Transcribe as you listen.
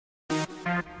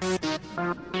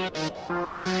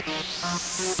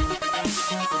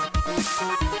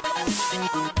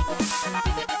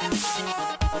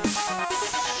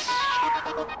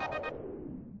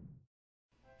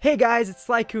Hey guys, it's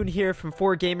Slycoon here from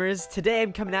 4Gamers. Today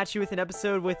I'm coming at you with an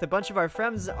episode with a bunch of our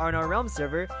friends on our Realm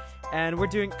server, and we're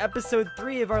doing episode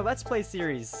 3 of our Let's Play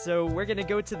series. So we're gonna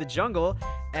go to the jungle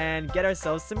and get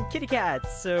ourselves some kitty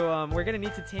cats. So we're gonna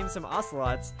need to tame some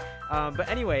ocelots. But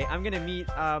anyway, I'm gonna meet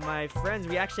my friends.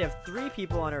 We actually have 3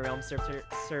 people on our Realm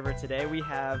server today. We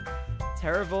have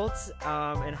Terravolt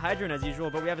and Hydron as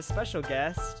usual, but we have a special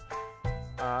guest.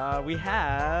 We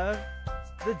have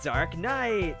the Dark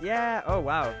Knight. Yeah. Oh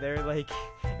wow, they're like,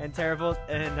 and Terravolt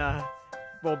and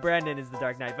well, Brandon is the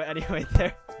Dark Knight, but anyway,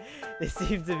 they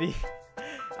seem to be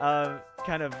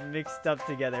kind of mixed up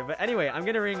together. But anyway, I'm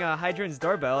gonna ring Hydron's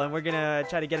doorbell and we're gonna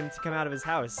try to get him to come out of his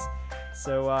house.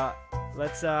 So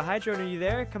let's Hydron, are you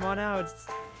there? Come on out.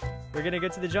 We're gonna go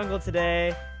to the jungle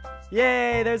today.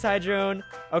 Yay, there's Hydron.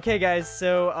 Okay guys,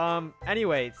 so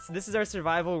anyway, so this is our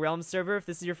survival realm server. If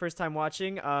this is your first time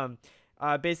watching,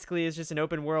 basically it's just an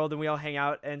open world and we all hang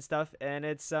out and stuff, and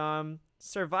it's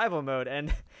survival mode.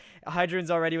 And Hydron's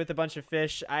already with a bunch of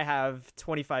fish. I have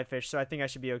 25 fish, so I think I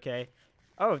should be okay.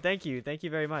 Oh, thank you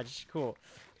very much. Cool.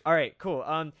 All right,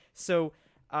 cool. So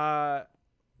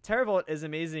Terravolt is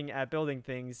amazing at building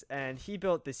things, and he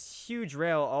built this huge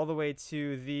rail all the way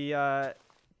to the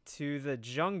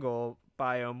jungle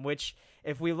biome, which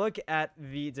if we look at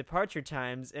the departure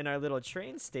times in our little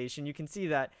train station, you can see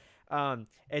that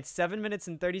it's 7 minutes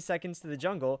and 30 seconds to the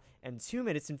jungle and 2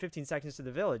 minutes and 15 seconds to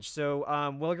the village. So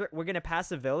we're gonna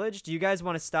pass a village. Do you guys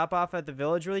want to stop off at the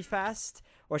village really fast,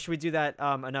 or should we do that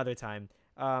another time?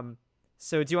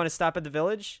 So do you want to stop at the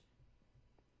village?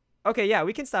 Okay, yeah,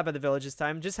 we can stop at the village this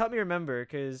time. Just help me remember,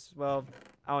 because, well,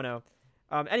 I don't know.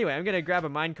 Anyway, I'm gonna grab a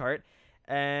minecart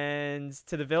and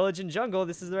to the village and jungle.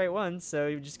 This is the right one, so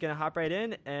you're just gonna hop right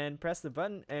in and press the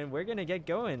button and we're gonna get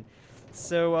going.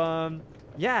 So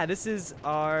yeah, this is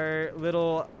our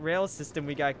little rail system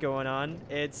we got going on.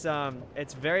 It's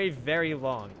very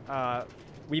long.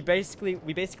 We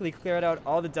basically cleared out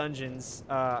all the dungeons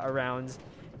around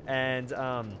and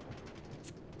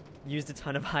used a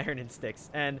ton of iron and sticks.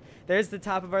 And there's the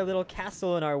top of our little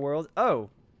castle in our world. Oh,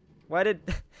 why did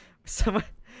someone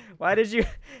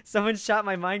shot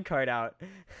my minecart out?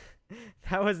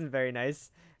 That wasn't very nice.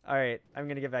 All right, I'm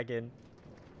gonna get back in.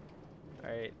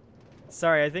 All right.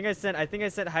 Sorry, I think I sent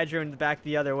Hydron back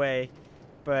the other way,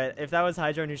 but if that was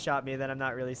Hydron who shot me, then I'm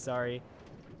not really sorry.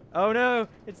 Oh no,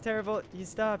 it's terrible. He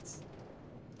stopped.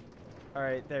 All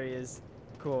right, there he is.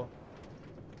 Cool.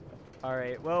 All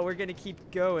right, well, we're gonna keep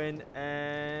going,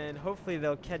 and hopefully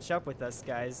they'll catch up with us,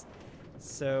 guys.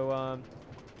 So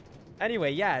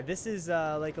anyway, yeah, this is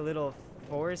like a little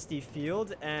foresty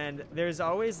field, and there's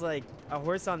always like a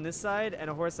horse on this side and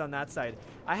a horse on that side.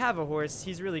 I have a horse,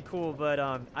 he's really cool, but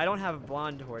I don't have a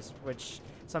blonde horse,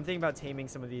 so I'm thinking about taming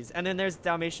some of these. And then there's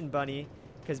Dalmatian bunny,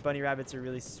 because bunny rabbits are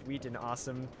really sweet and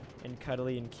awesome and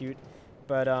cuddly and cute.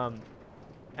 But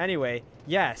anyway,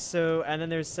 yeah, so, and then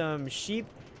there's some sheep,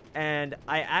 and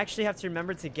I actually have to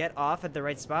remember to get off at the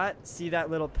right spot. See that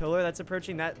little pillar that's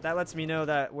approaching? That lets me know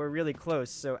that we're really close.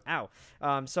 So, ow.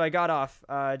 So I got off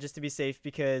just to be safe,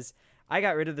 because I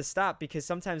got rid of the stop, because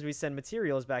sometimes we send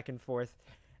materials back and forth.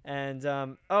 And,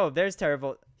 oh, there's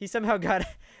Terravolt. He somehow got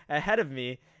ahead of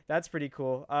me. That's pretty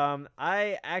cool.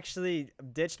 I actually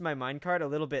ditched my minecart a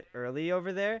little bit early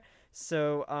over there.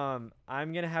 So,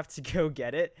 I'm gonna have to go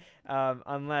get it,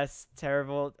 unless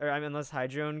unless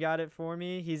Hydron got it for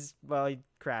me. He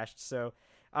crashed. So,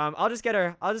 I'll just get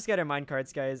our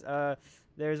minecarts, guys.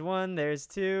 There's 1, there's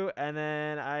 2, and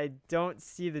then I don't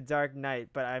see the Dark Knight,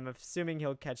 but I'm assuming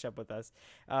he'll catch up with us.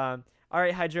 All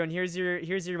right, Hydron, here's your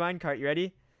minecart. You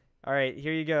ready? All right,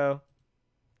 here you go.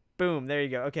 Boom, there you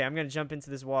go. Okay, I'm gonna jump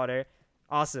into this water.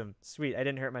 Awesome, sweet. I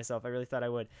didn't hurt myself. I really thought I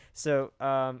would. So,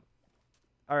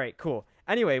 all right, cool.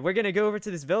 Anyway, we're going to go over to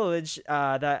this village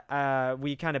that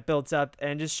we kind of built up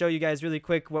and just show you guys really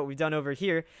quick what we've done over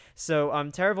here. So,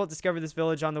 Terravolt discovered this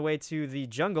village on the way to the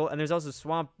jungle, and there's also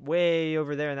swamp way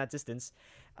over there in that distance.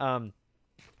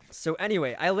 So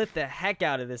anyway, I lit the heck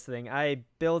out of this thing. I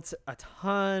built a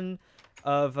ton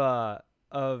of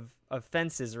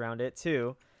fences around it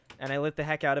too, and I lit the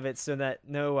heck out of it so that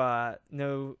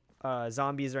no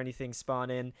zombies or anything spawn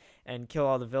in and kill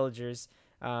all the villagers.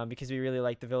 Because we really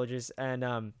like the villagers.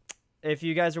 And if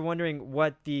you guys are wondering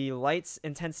what the light's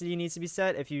intensity needs to be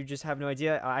set, if you just have no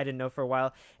idea, I didn't know for a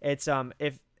while. It's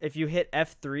if you hit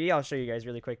F3, I'll show you guys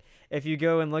really quick. If you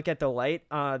go and look at the light,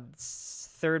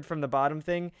 third from the bottom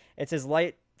thing, it says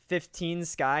light 15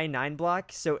 sky 9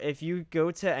 block. So if you go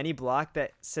to any block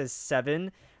that says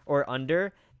 7 or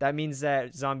under, that means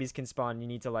that zombies can spawn. You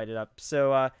need to light it up.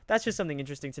 So that's just something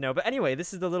interesting to know. But anyway,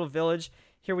 this is the little village.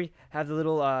 Here we have the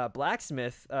little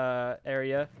blacksmith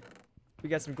area. We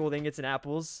got some gold ingots and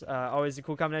apples. Always a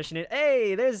cool combination.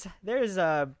 Hey, there's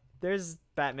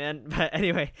Batman. But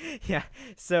anyway, yeah.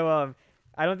 So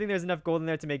I don't think there's enough gold in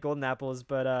there to make golden apples,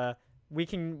 but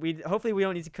hopefully we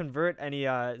don't need to convert any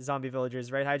zombie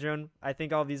villagers, right, Hydrone? I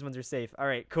think all of these ones are safe. All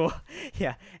right, cool.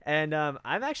 Yeah. And I'm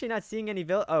actually not seeing any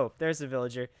oh, there's a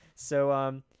villager.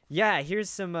 So yeah, here's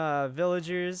some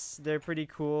villagers. They're pretty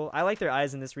cool. I like their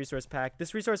eyes in this resource pack.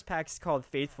 This resource pack is called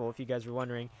Faithful, if you guys were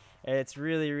wondering. It's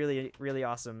really, really, really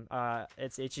awesome.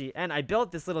 It's HE. And I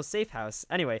built this little safe house.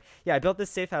 Anyway, yeah, I built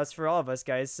this safe house for all of us,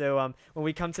 guys. So when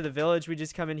we come to the village, we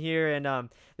just come in here. And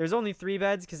there's only 3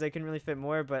 beds because I couldn't really fit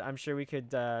more. But I'm sure we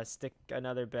could stick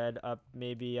another bed up,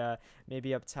 maybe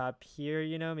up top here,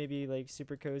 you know, maybe like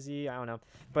super cozy. I don't know.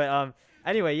 But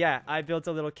anyway, yeah, I built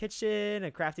a little kitchen,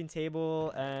 a crafting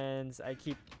table, and I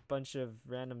keep a bunch of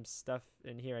random stuff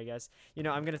in here, I guess. You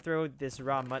know, I'm going to throw this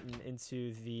raw mutton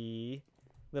into the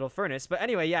little furnace. But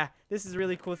anyway, yeah, this is a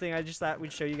really cool thing. I just thought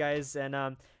we'd show you guys,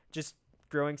 and just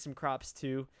growing some crops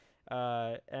too.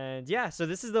 And yeah, so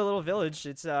this is the little village.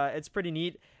 It's pretty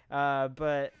neat.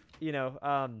 But you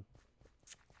know,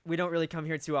 we don't really come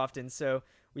here too often, so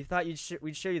we thought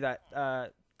we'd show you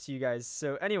that to you guys.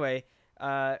 So anyway,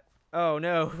 oh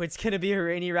no, it's gonna be a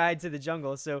rainy ride to the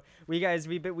jungle. So we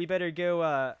better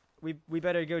go. We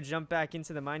better go jump back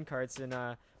into the mine carts, and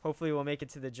hopefully we'll make it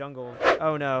to the jungle.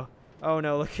 Oh no. Oh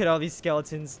no, look at all these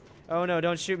skeletons. Oh no,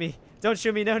 don't shoot me. Don't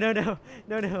shoot me. No, no, no.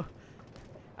 No, no.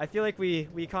 I feel like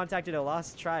we contacted a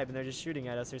lost tribe and they're just shooting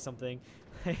at us or something.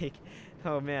 Like,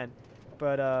 oh man.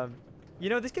 But you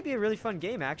know, this could be a really fun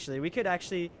game actually. We could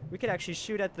actually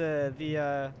shoot at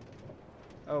the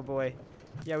oh boy.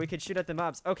 Yeah, we could shoot at the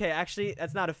mobs. Okay, actually,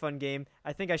 that's not a fun game.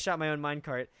 I think I shot my own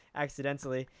minecart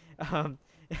accidentally.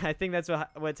 I think that's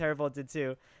what Terravolt did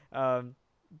too.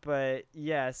 But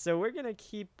yeah, so we're gonna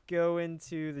keep going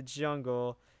to the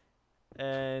jungle,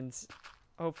 and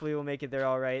hopefully we'll make it there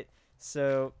all right.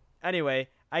 So anyway,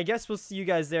 I guess we'll see you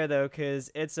guys there though,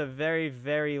 because it's a very,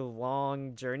 very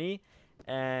long journey,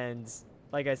 and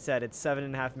like I said, it's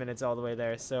 7.5 minutes all the way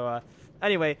there. So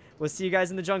anyway, we'll see you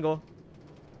guys in the jungle.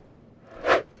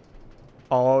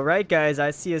 Alright guys,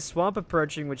 I see a swamp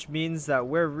approaching, which means that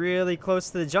we're really close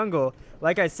to the jungle.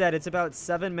 Like I said, it's about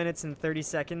 7 minutes and 30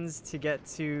 seconds to get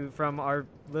from our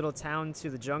little town to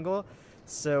the jungle.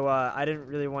 So I didn't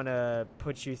really want to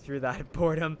put you through that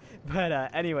boredom. But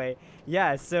anyway,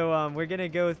 yeah, so we're going to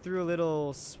go through a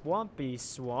little swampy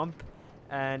swamp.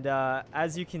 And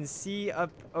as you can see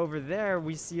up over there,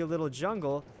 we see a little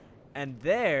jungle. And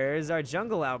there's our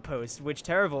Jungle Outpost, which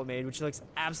Terravolt made, which looks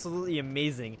absolutely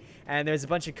amazing. And there's a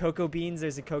bunch of cocoa beans.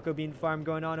 There's a cocoa bean farm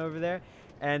going on over there.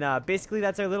 And basically,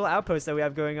 that's our little outpost that we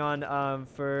have going on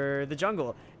for the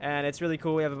jungle. And it's really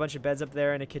cool. We have a bunch of beds up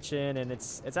there and a kitchen, and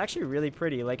it's actually really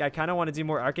pretty. Like, I kind of want to do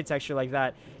more architecture like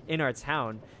that in our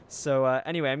town. So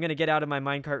anyway, I'm going to get out of my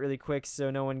minecart really quick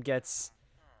so no one gets,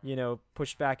 you know,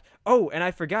 pushed back. Oh, and I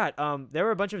forgot. There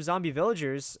were a bunch of zombie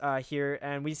villagers here,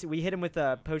 and we hit them with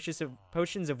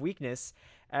potions of weakness,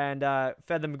 and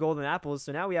fed them golden apples.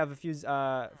 So now we have a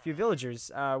few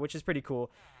villagers, which is pretty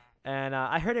cool. And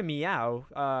I heard a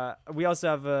meow. We also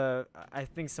have I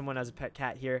think someone has a pet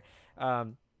cat here.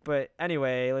 But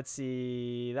anyway, let's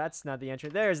see. That's not the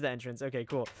entrance. There's the entrance. Okay,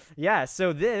 cool. Yeah,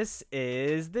 so this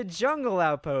is the Jungle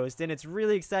Outpost, and it's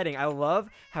really exciting. I love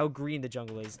how green the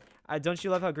jungle is. Don't you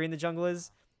love how green the jungle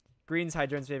is? Green's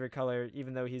Hydrone's favorite color,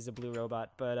 even though he's a blue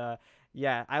robot. But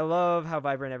yeah, I love how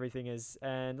vibrant everything is.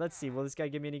 And let's see, will this guy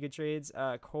give me any good trades?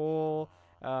 Coal.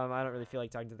 I don't really feel like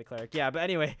talking to the cleric. Yeah, but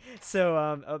anyway, so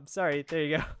oh, sorry. There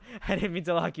you go. I didn't mean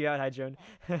to lock you out, Hydrone.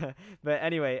 But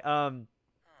anyway,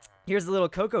 here's the little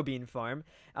cocoa bean farm.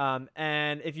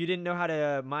 And if you didn't know how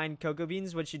to mine cocoa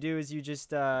beans, what you do is you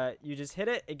just hit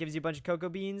it. It gives you a bunch of cocoa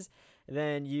beans.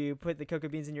 Then you put the cocoa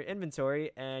beans in your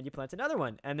inventory and you plant another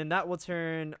one. And then that will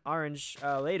turn orange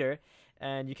later.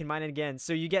 And you can mine it again.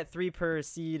 So you get 3 per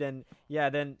seed. And yeah,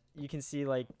 then you can see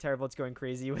like Terravolt's going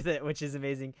crazy with it, which is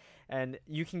amazing. And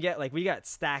you can get like, we got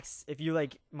stacks. If you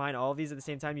like mine all of these at the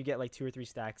same time, you get like 2 or 3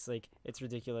 stacks. Like, it's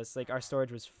ridiculous. Like, our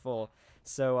storage was full.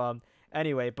 So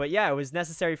anyway, but yeah, it was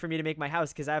necessary for me to make my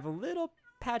house because I have a little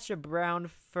patch of brown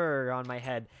fur on my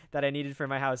head that I needed for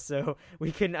my house. So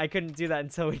I couldn't do that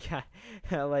until we got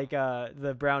like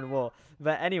the brown wool.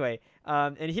 But anyway,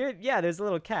 and here, yeah, there's a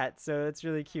little cat. So it's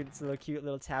really cute. It's a little cute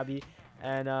little tabby.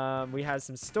 And we have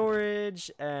some storage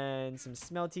and some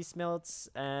smelty smelts.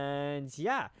 And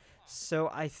yeah, so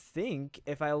I think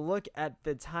if I look at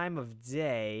the time of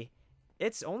day,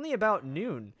 it's only about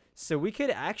noon. So we could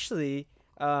actually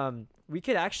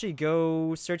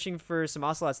go searching for some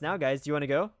ocelots now, guys. Do you want to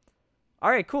go? All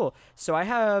right, cool. So I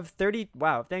have 30.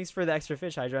 Wow, thanks for the extra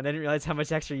fish, Hydron. I didn't realize how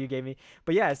much extra you gave me.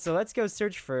 But yeah, so let's go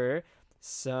search for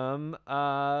some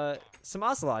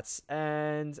ocelots.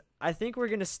 And I think we're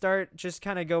gonna start just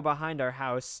kind of go behind our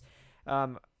house,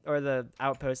 or the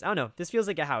outpost. I don't know. This feels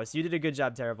like a house. You did a good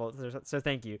job, Terrible. So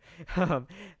thank you.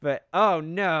 But oh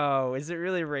no, is it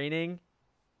really raining?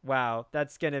 Wow,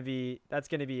 that's gonna be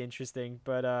interesting.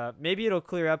 But maybe it'll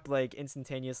clear up like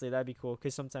instantaneously. That'd be cool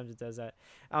because sometimes it does that.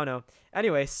 I don't know.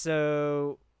 Anyway,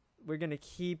 so we're gonna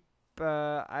keep.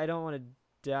 I don't want to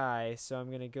die, so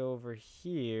I'm gonna go over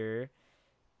here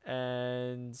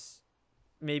and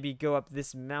maybe go up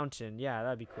this mountain. Yeah,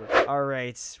 that'd be cool. All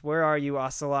right, where are you,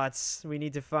 ocelots? We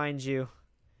need to find you.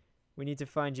 We need to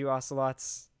find you,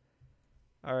 ocelots.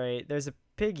 All right, there's a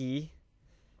piggy.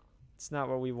 It's not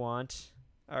what we want.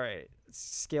 All right, let's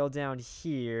scale down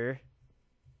here.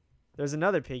 There's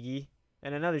another piggy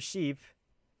and another sheep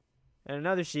and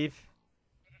another sheep.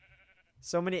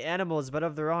 So many animals, but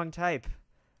of the wrong type.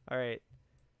 All right,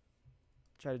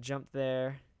 try to jump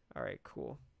there. All right,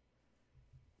 cool.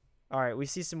 All right, we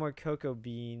see some more cocoa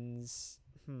beans.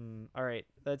 All right,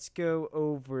 let's go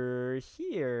over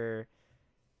here.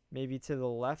 Maybe to the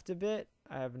left a bit.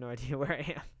 I have no idea where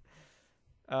I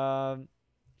am.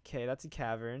 Okay, that's a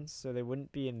cavern, so they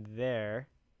wouldn't be in there.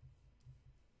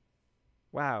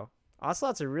 Wow.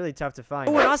 Ocelots are really tough to find.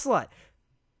 Oh, an ocelot!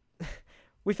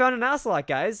 We found an ocelot,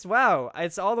 guys. Wow.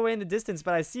 It's all the way in the distance,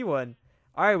 but I see one.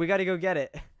 All right, we got to go get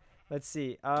it. Let's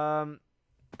see. Ow.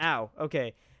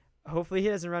 Okay. Hopefully he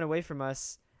doesn't run away from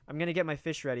us. I'm going to get my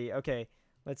fish ready. Okay.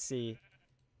 Let's see.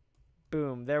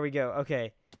 Boom. There we go.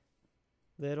 Okay.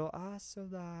 Little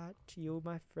ocelot, you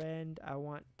my friend. I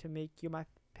want to make you my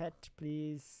pet,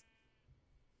 please.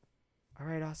 All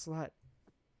right, ocelot.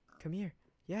 Come here.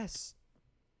 Yes.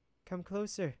 Come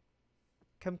closer.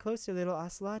 Come closer, little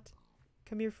ocelot.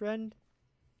 Come here, friend.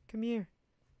 Come here.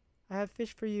 I have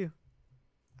fish for you.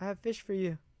 I have fish for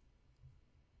you.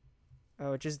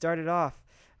 Oh, it just darted off.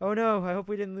 Oh no, I hope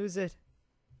we didn't lose it.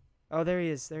 Oh, there he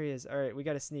is. There he is. All right, we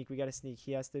got to sneak. We got to sneak.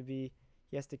 He has to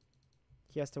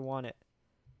want it.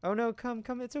 Oh no, come.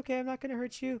 It's okay. I'm not going to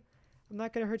hurt you. I'm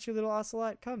not going to hurt you, little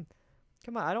ocelot. Come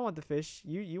on. I don't want the fish.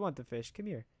 You want the fish. Come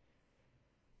here.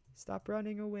 Stop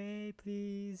running away,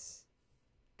 please.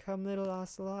 Come, little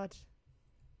ocelot.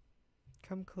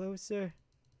 Come closer.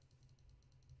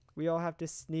 We all have to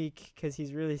sneak because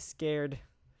he's really scared.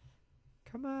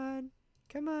 Come on.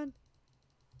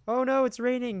 Oh no, it's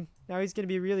raining. Now he's going to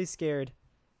be really scared.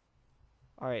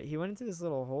 Alright, he went into this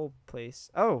little hole place.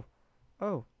 Oh.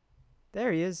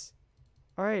 There he is.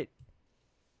 Alright.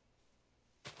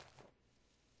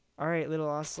 Alright, little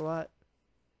ocelot.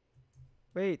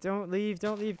 Wait, don't leave.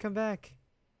 Come back.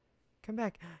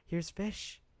 Here's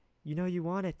fish. You know you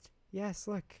want it. Yes,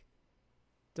 look.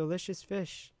 Delicious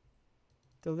fish.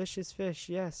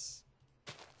 Yes.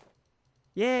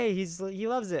 Yay, he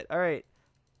loves it. All right.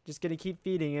 Just going to keep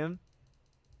feeding him.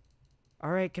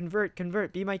 All right, convert.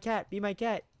 Be my cat.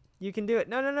 You can do it.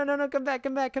 No. Come back.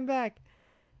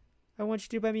 I want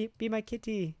you to be my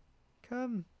kitty.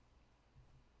 Come.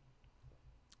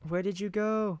 Where did you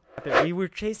go? We were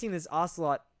chasing this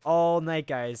ocelot all night,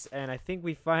 guys, and I think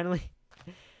we finally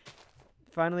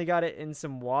got it in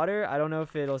some water. I don't know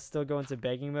if it'll still go into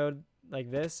begging mode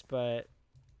like this, but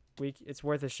it's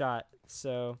worth a shot.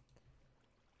 So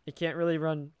it can't really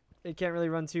run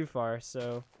too far,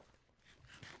 so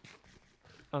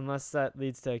unless that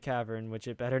leads to a cavern, which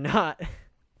it better not.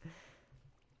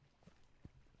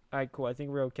 Alright, cool. I think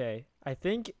we're okay. I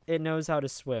think it knows how to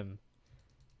swim.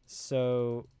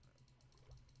 So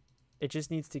it just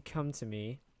needs to come to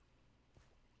me.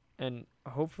 And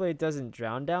hopefully it doesn't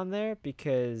drown down there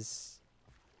because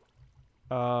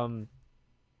guys,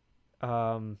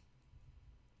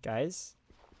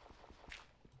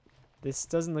 this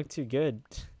doesn't look too good.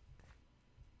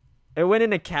 It went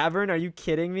in a cavern? Are you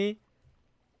kidding me?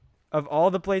 Of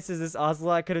all the places this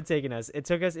ocelot could have taken us, it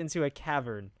took us into a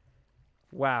cavern.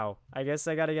 Wow. I guess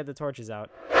I gotta get the torches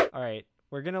out. Alright.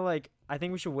 We're gonna I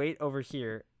think we should wait over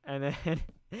here and then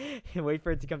wait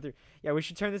for it to come through. Yeah, we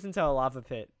should turn this into a lava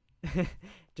pit.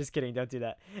 Just kidding, don't do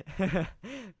that.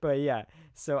 But yeah,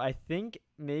 so I think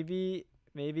maybe,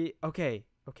 okay,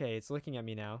 it's looking at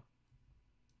me now.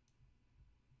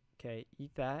 Okay,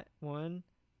 eat that one.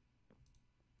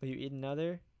 Will you eat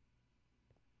another?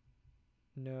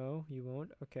 No, you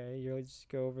won't. Okay, you'll just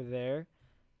go over there.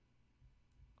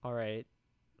 Alright,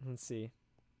 let's see.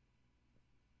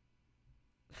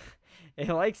 It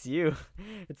likes you.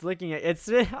 It's looking at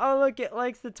oh look, it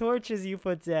likes the torches you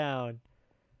put down.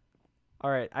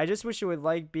 Alright, I just wish it would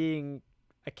like being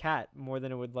a cat more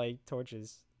than it would like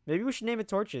torches. Maybe we should name it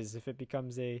Torches if it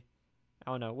becomes a...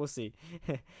 I don't know. We'll see.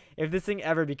 If this thing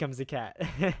ever becomes a cat.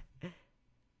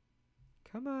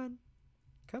 Come on.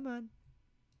 Come on.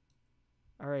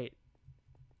 All right.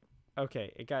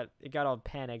 Okay, it got all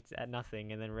panicked at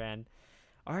nothing and then ran.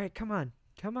 All right, come on.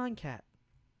 Come on, cat.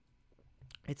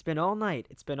 It's been all night.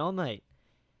 It's been all night.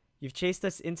 You've chased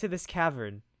us into this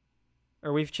cavern.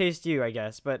 Or we've chased you, I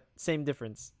guess, but same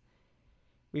difference.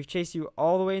 We've chased you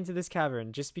all the way into this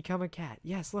cavern. Just become a cat.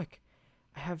 Yes, look.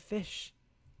 I have fish.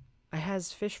 I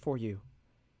has fish for you.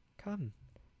 Come.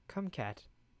 Come, cat.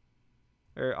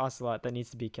 Or ocelot that needs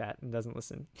to be cat and doesn't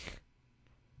listen.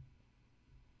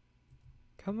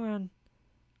 Come on.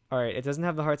 Alright, it doesn't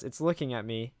have the hearts. It's looking at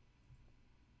me.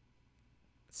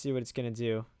 Let's see what it's gonna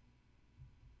do.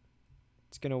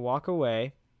 It's gonna walk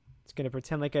away. It's gonna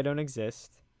pretend like I don't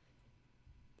exist.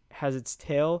 It has its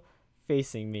tail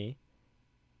facing me.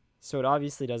 So it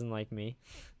obviously doesn't like me.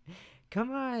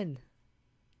 Come on.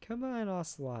 Come on,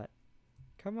 ocelot.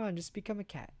 Come on, just become a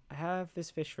cat. I have this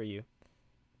fish for you.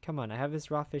 Come on, I have this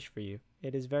raw fish for you.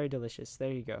 It is very delicious.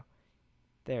 There you go.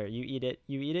 There, you eat it.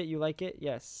 You eat it? You like it?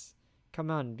 Yes. Come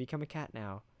on, become a cat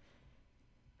now.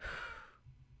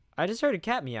 I just heard a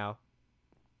cat meow.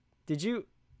 Did you...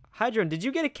 Hydron, did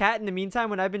you get a cat in the meantime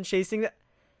when I've been chasing the...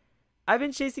 I've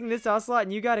been chasing this ocelot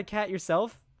and you got a cat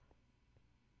yourself?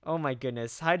 Oh my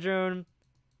goodness. Hydron...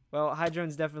 Well,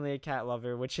 Hydron's definitely a cat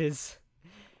lover, which is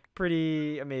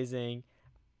pretty amazing.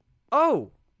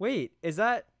 Oh! Wait, is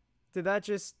that... Did that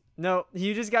just... No,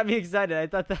 you just got me excited. I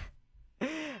thought that...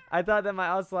 I thought that my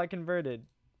ocelot converted.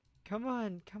 Come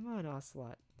on,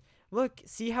 ocelot. Look,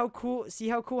 see how cool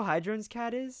Hydron's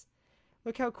cat is?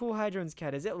 Look how cool Hydron's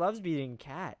cat is. It loves being a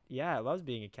cat. Yeah, it loves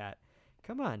being a cat.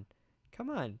 Come on. Come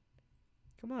on.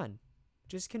 Come on.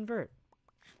 Just convert.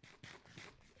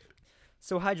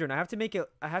 So Hydron, I have to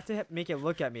make it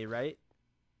look at me, right?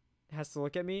 It has to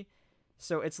look at me.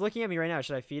 So it's looking at me right now.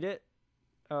 Should I feed it?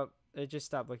 Oh, it just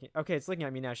stopped looking. Okay, it's looking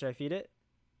at me now. Should I feed it?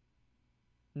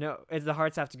 No, the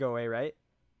hearts have to go away, right?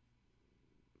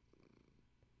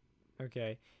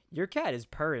 Okay. Your cat is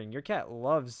purring. Your cat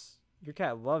loves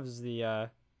the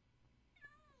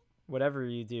whatever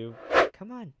you do.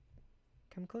 Come on.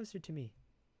 Come closer to me.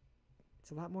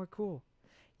 It's a lot more cool.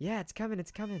 Yeah, it's coming.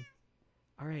 It's coming.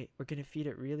 All right, we're going to feed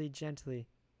it really gently.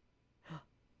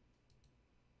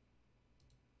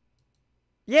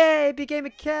 Yay, it became a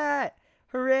cat.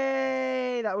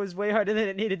 Hooray! That was way harder than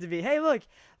it needed to be. Hey, look.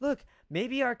 Look.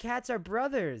 Maybe our cats are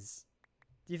brothers.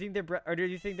 Do you think do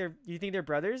you think they're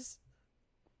brothers?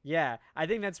 Yeah, I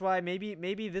think that's why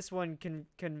maybe this one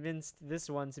convinced this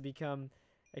one to become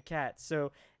a cat.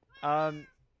 So,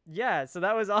 yeah, so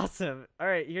that was awesome. All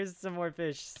right, here's some more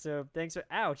fish. So, thanks for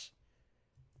ouch.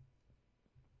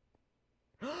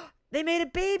 They made a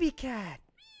baby cat.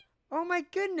 Oh my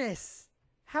goodness.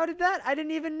 How did that? I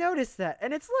didn't even notice that.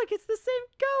 And it's the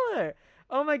same color.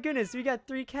 Oh my goodness, we got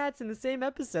 3 cats in the same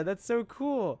episode. That's so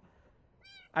cool.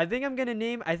 I think I'm gonna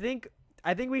name. I think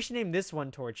we should name this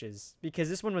one Torches because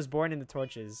this one was born in the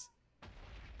torches.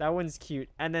 That one's cute.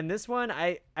 And then this one,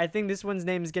 I think this one's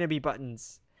name is gonna be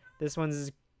Buttons. This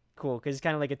one's cool because it's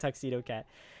kind of like a tuxedo cat.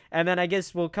 And then I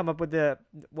guess we'll come up with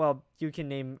well, you can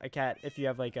name a cat if you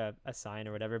have like a sign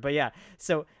or whatever. But yeah,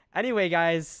 so anyway,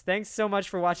 guys, thanks so much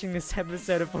for watching this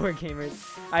episode of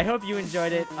 4Gamers. I hope you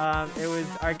enjoyed it. It was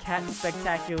our cat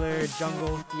spectacular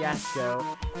jungle fiasco.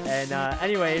 And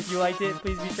anyway, if you liked it,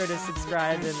 please be sure to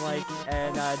subscribe and like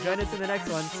and join us in the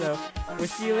next one. So we'll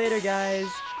see you later, guys.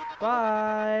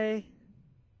 Bye.